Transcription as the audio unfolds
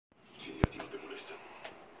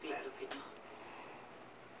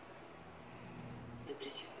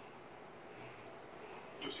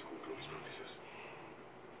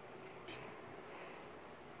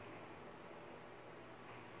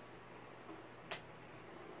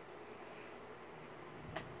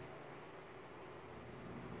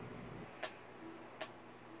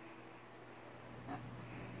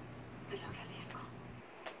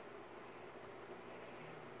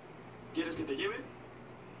¿Quieres que te lleve?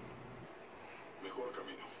 Mejor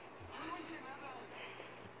camino.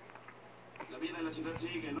 La vida en la ciudad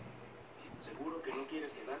sigue, ¿no? Seguro que no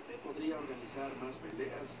quieres quedarte. Podría organizar más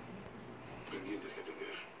peleas. Pendientes que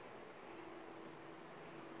atender.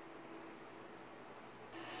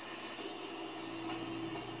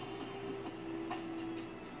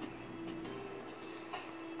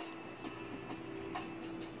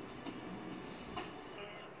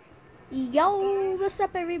 Yo, what's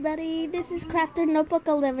up everybody? This is Crafter Notebook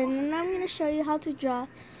 11 and I'm going to show you how to draw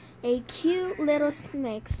a cute little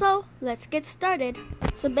snake. So, let's get started.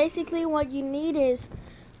 So basically what you need is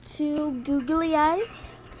two googly eyes,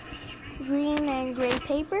 green and gray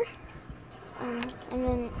paper, and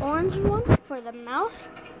then orange one for the mouth,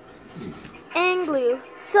 and glue.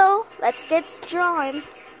 So, let's get drawn.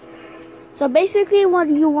 So basically what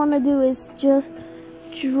you want to do is just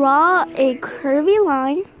draw a curvy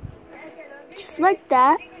line, just like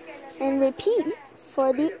that, and repeat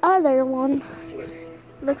for the other one.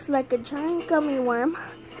 Looks like a giant gummy worm.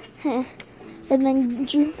 and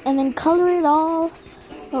then color it all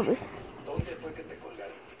over.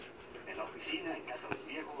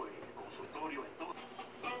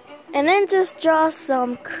 And then just draw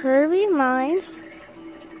some curvy lines,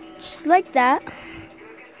 just like that,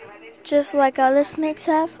 just like other snakes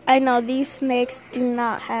have. I know these snakes do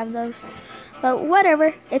not have those, but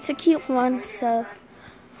whatever, it's a cute one, so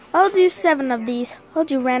I'll do 7 of these. I'll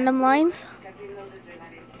do random lines.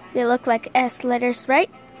 They look like S letters,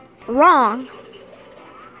 right? Wrong.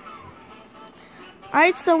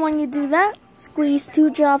 Alright, so when you do that, squeeze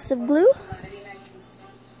 2 drops of glue.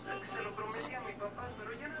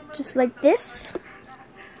 Just like this.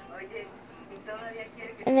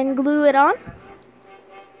 And then glue it on.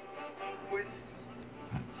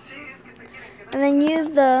 And then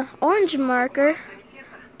use the orange marker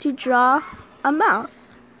to draw a mouth.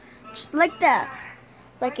 Just like that.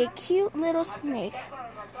 Like a cute little snake.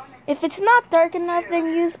 If it's not dark enough, then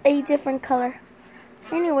use a different color.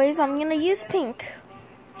 Anyways, I'm going to use pink.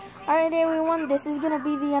 Alright everyone, this is going to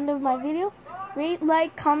be the end of my video. Rate,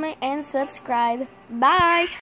 like, comment, and subscribe. Bye!